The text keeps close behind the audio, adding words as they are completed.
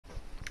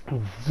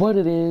what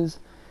it is.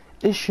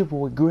 It's your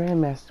boy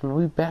Grandmaster, and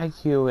we back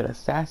here with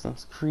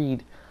Assassin's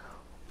Creed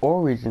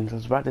Origins. I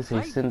was about to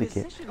say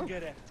Syndicate.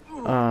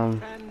 I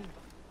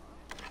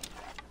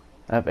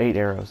have 8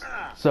 arrows.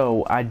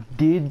 So I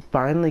did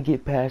finally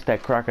get past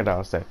that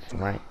crocodile section,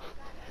 right?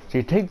 So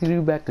you take the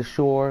dude back to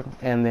shore,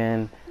 and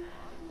then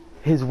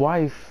his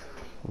wife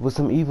with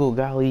some evil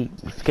golly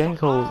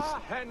skankles,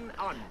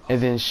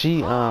 and then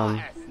she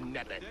hold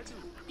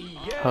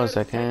a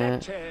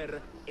second.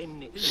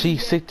 She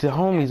sick to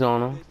homies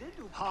on him,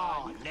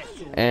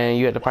 and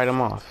you had to fight him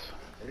off.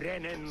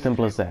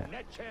 Simple as that.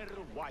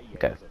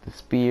 Got the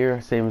spear,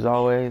 same as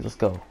always. Let's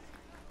go.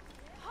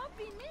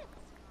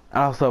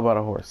 I also bought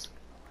a horse.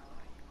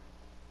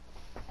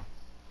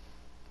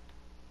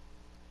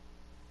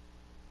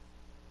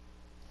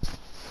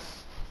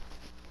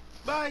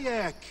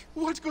 Bayek,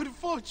 what good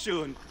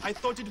fortune! I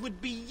thought it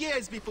would be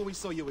years before we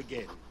saw you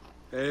again.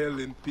 Hail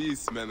in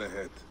peace,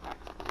 Menahet.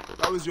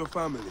 How is your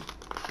family?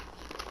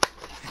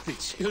 The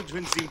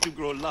children seem to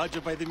grow larger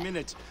by the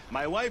minute.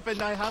 My wife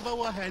and I have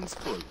our hands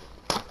full.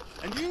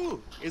 And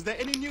you? Is there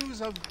any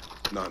news of...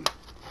 None.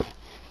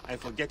 I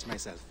forget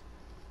myself.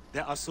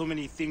 There are so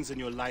many things in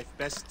your life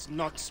best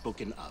not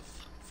spoken of.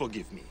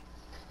 Forgive me.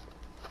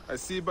 I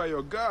see by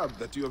your garb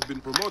that you have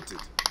been promoted.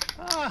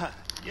 Ah,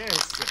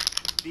 yes.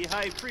 The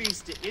High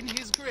Priest, in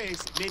his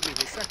grace, made me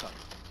his second.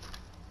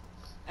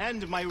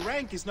 And my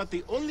rank is not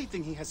the only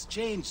thing he has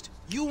changed.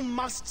 You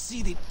must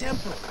see the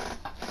temple.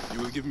 You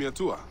will give me a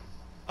tour?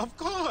 Of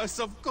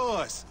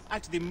course.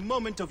 At the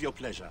moment of your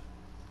pleasure.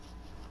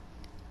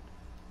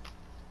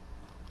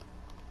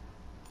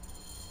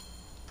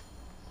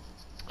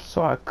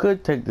 So I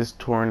could take this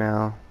tour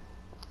now.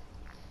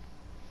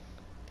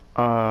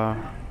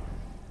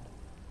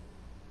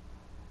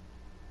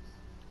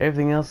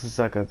 Everything else is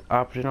like an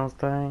optional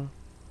thing.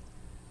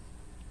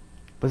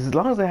 But as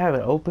long as I have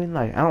it open,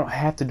 like, I don't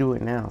have to do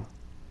it now.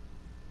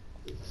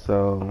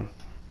 So...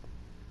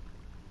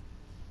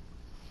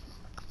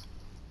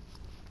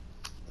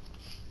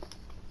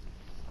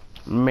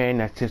 man,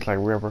 that tastes like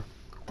river.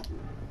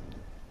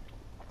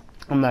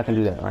 I'm not gonna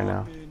do that right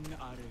now.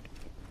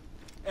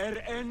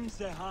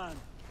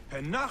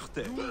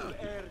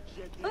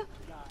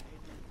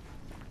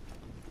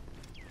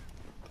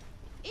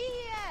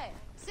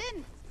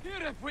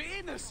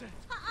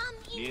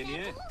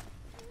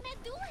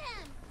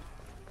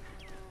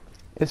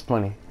 It's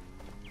funny.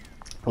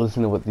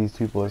 Listen to what these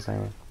people are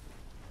saying.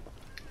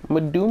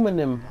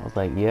 Madumanim. I was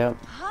like, yep.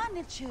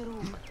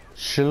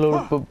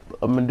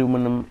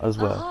 Madumanim as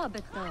well.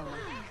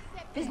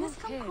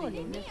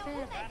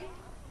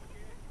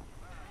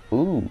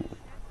 Ooh.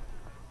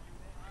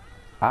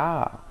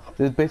 Ah.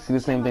 This is basically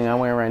the same thing I'm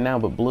wearing right now,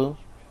 but blue.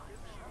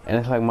 And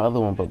it's like my other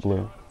one, but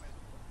blue.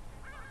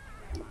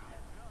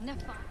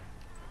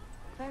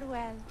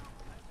 Farewell.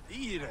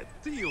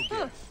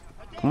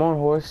 Come on,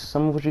 horse. Show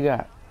me what you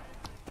got.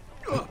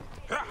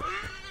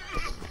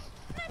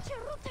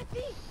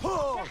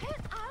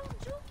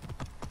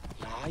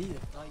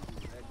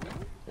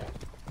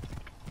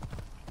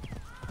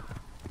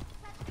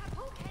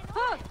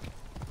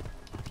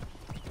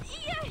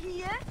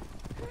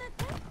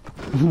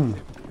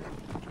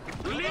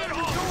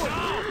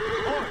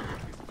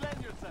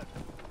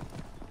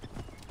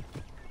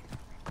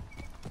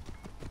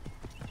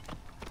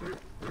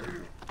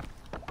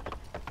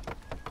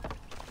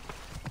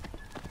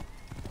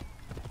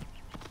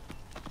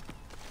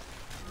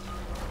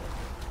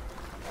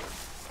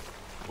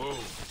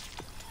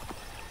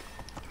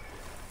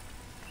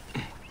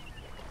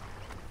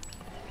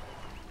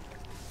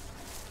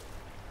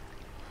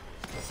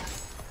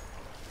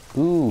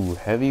 Ooh,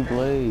 heavy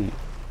blade.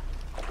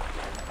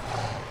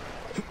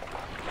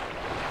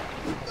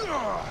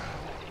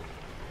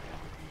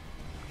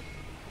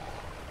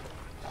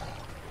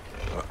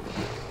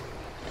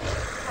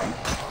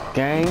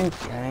 Gang.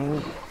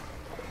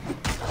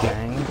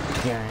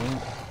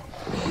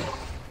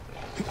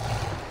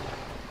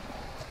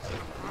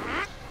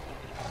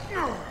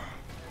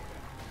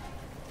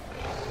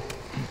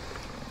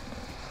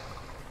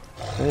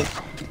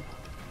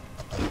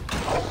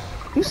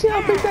 You see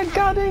how big that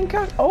goddamn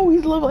cock? Oh,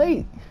 he's level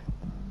 8.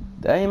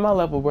 That ain't my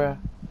level, bruh.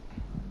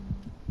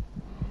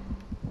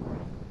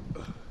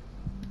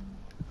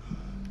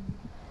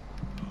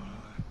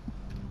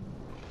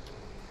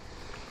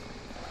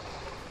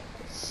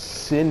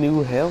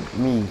 Sinew, help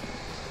me.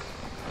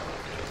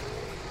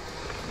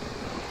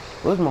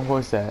 Where's my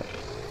horse at?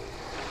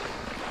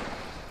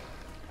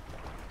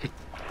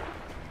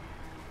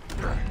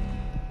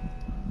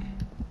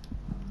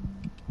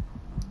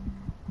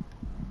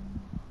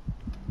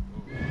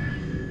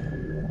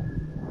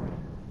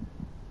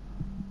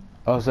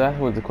 Oh, so that's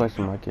what the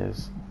question mark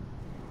is.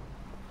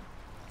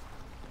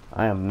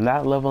 I am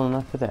not level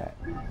enough for that.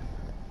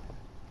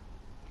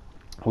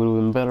 Would have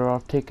been better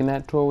off taking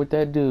that tour with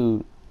that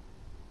dude.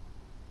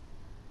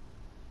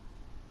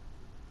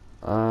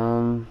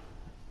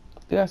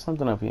 They got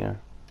something up here.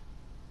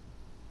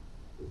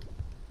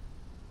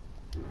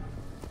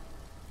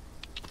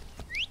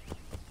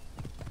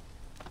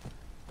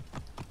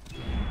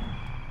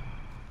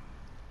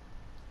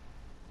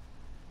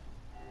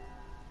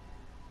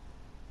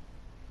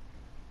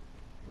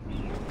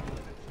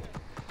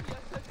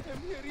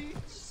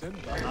 Two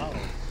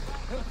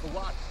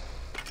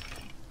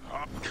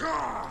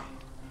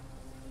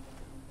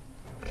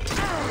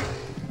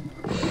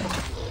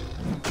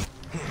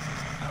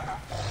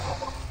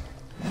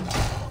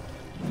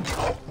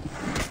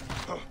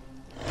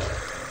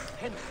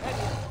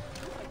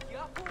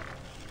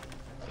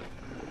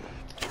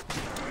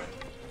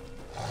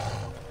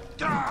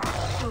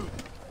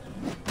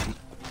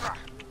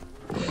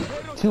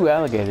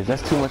alligators,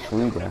 that's too much for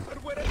me, bro.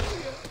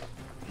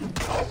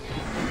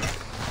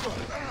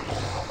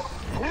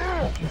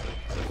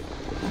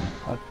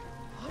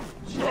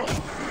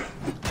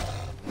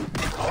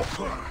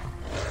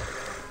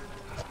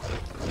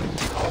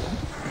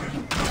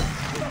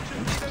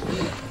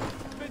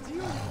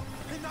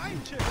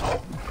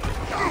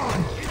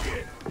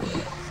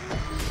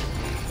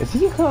 Is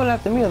he coming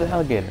after me or the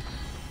alligator?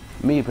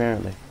 Me,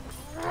 apparently.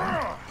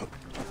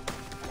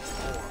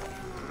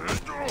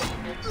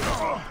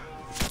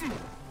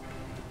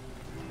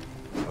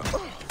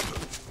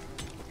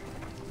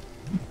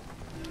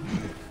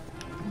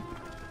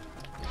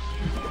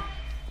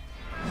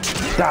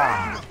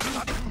 Ah.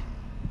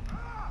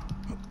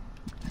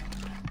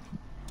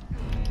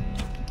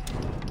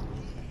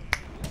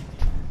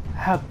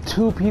 Have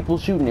two people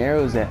shooting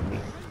arrows at me.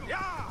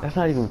 That's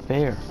not even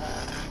fair.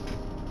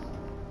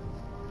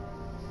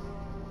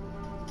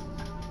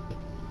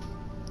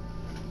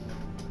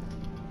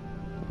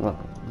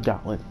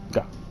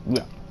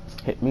 Yeah.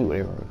 Hit me with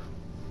arrows.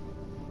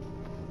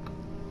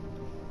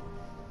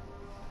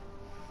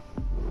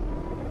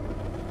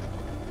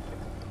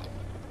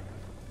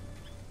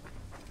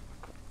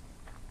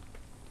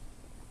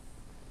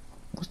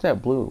 What's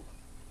that blue?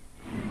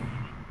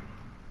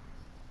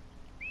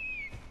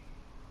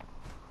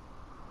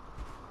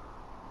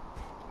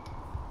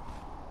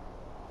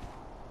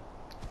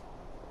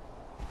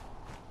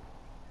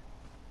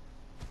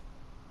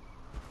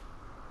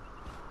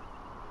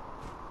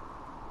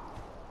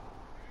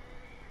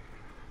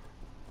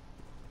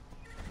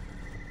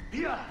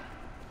 Yeah.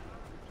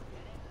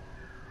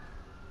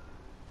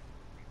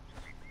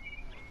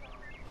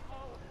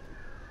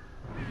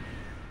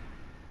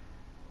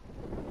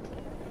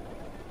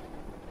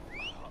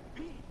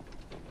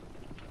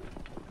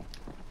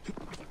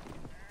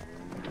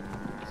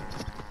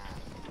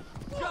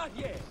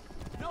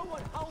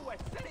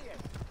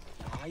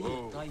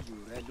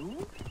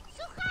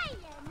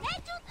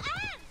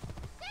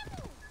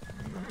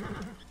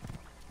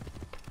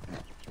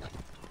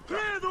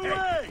 Clear the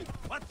way!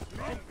 What's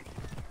wrong?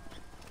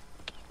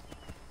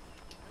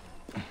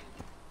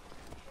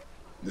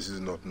 This is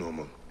not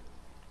normal.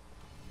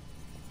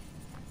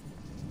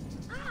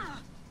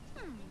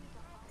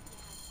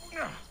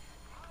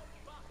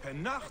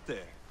 Penachte!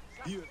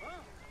 Hier.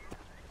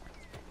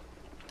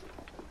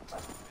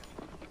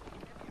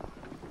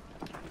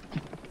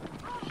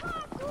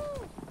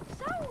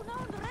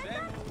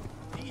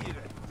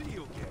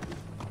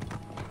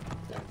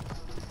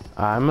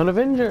 I'm an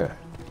Avenger.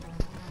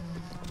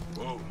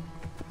 Whoa.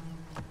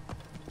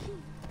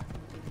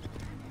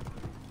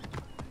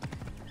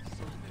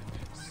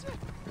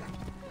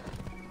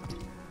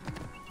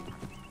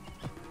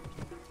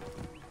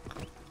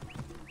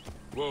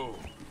 Whoa.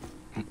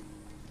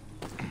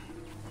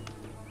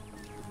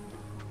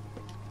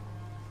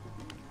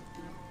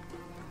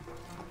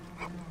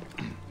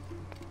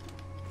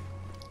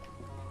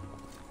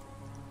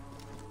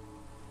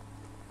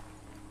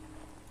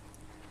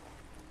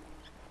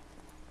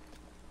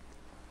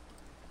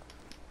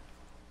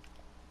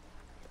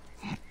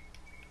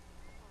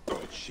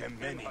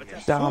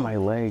 Down on my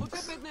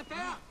legs.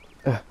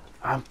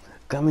 I'm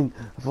coming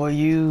for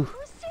you.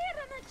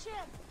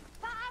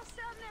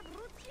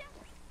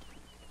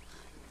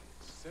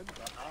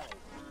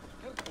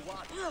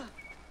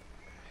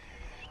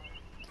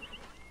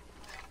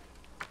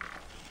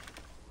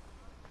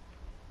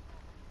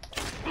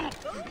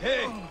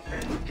 Hey!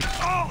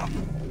 Oh!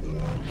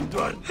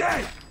 You're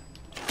dead!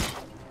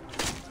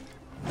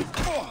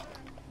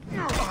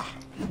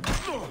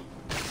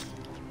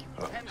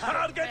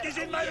 Target is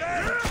in my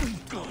way! I'm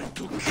going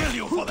to kill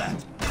you for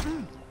that!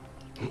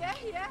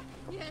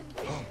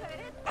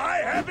 I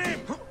have him!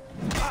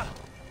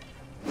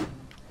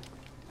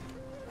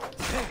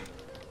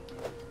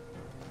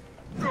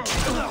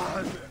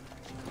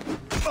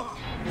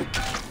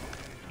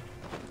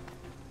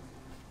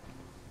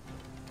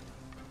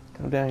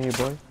 Come down here,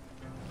 boy.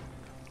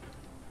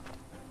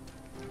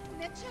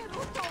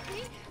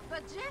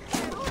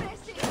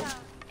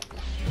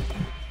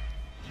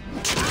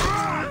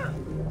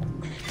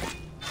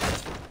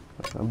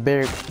 A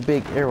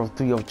big arrow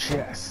through your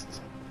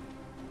chest.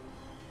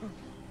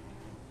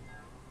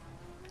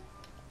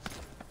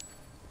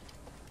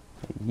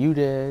 You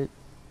dead.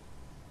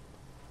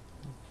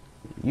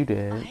 You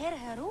dead.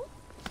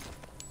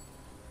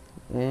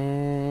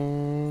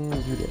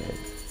 And you dead.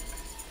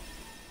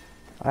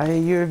 I hear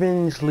your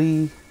revenge,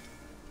 Lee.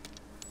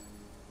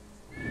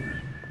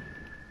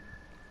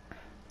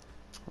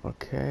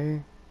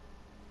 Okay.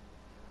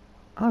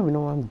 I don't even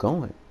know where I'm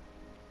going.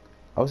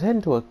 I was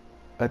heading to a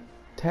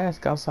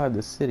task outside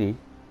the city.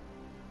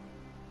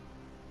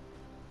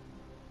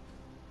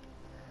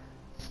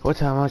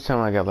 How much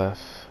time I got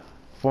left?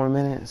 4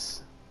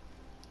 minutes.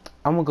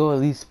 I'm gonna go at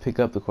least pick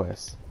up the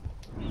quest.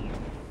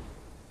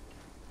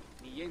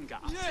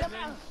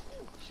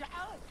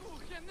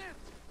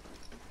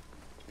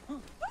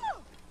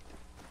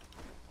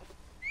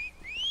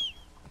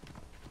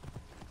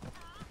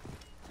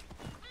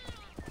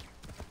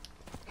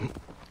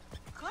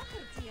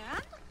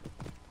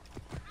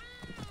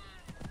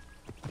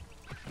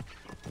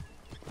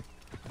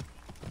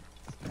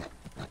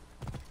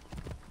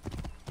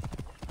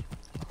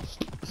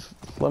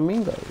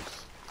 Flamingos.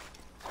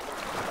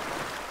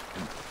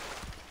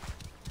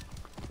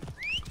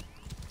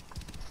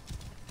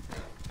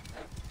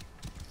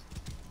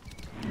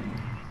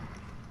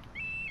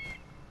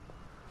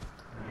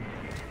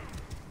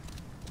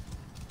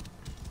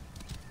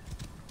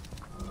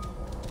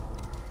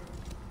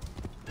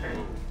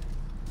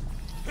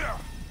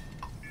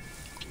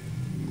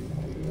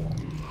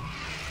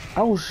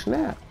 Oh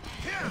snap.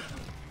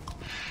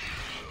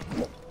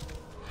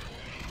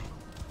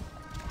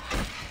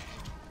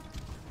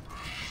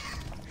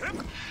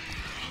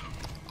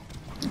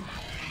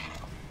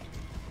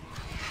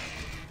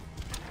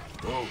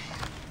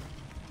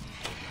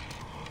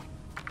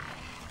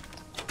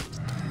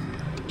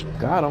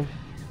 Got him.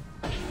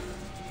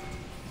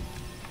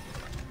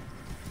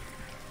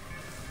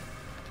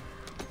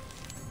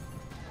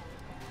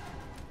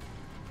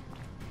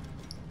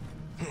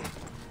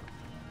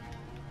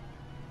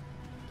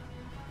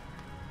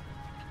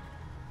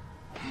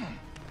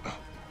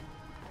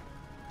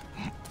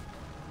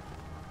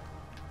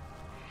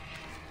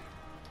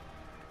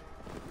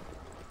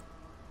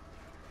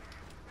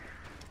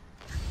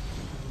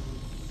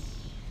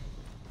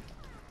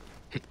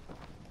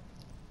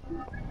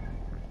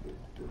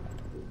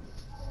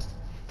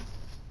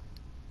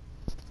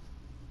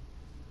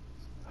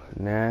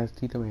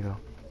 Nasty tomato.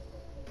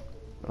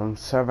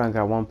 Serving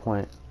got 1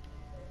 point.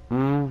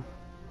 Air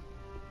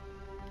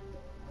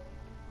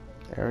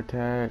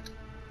attack.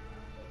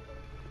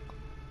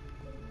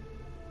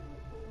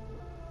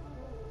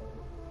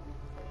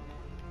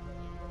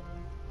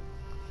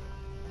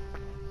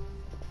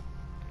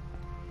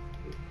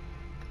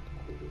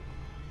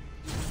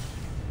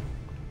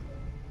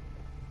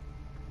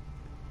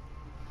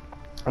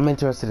 I'm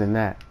interested in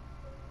that.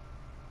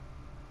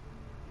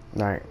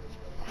 Alright.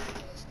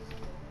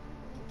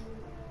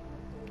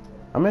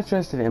 I'm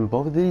interested in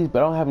both of these,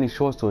 but I don't have any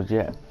short swords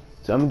yet.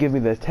 So I'm gonna give me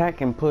the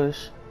attack and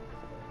push.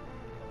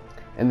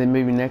 And then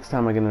maybe next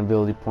time I get an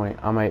ability point,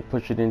 I might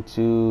push it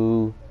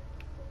into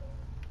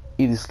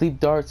either sleep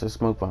darts or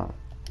smoke bomb.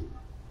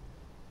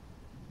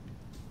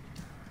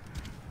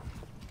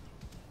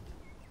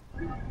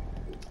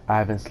 I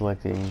haven't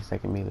selected any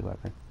second melee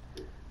weapon.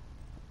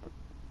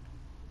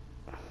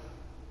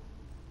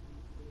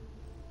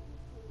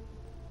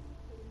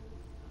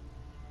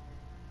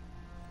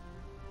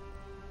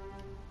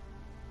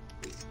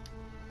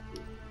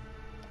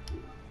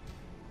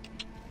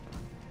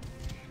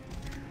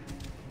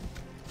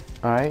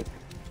 Alright.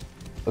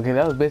 Okay,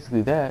 that was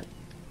basically that.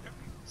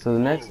 So the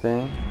next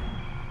thing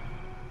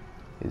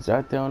is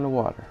right there on the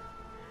water.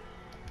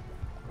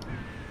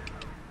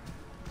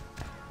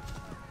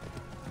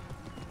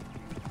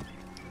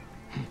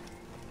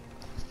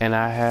 And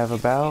I have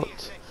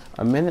about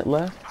a minute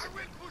left.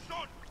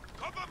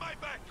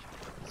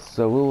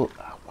 So we'll...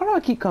 Why do I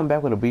keep coming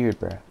back with a beard,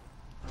 bruh?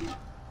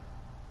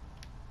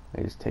 Let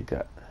me just take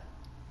that.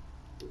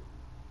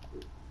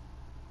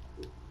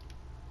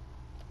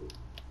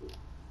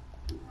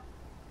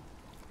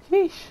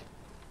 Sheesh.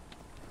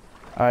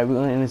 Alright, we're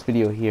gonna end this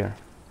video here.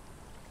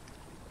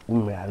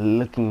 We are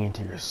looking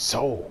into your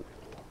soul.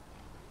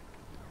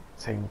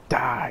 Saying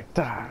die,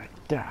 die,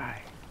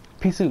 die.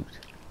 Peace out.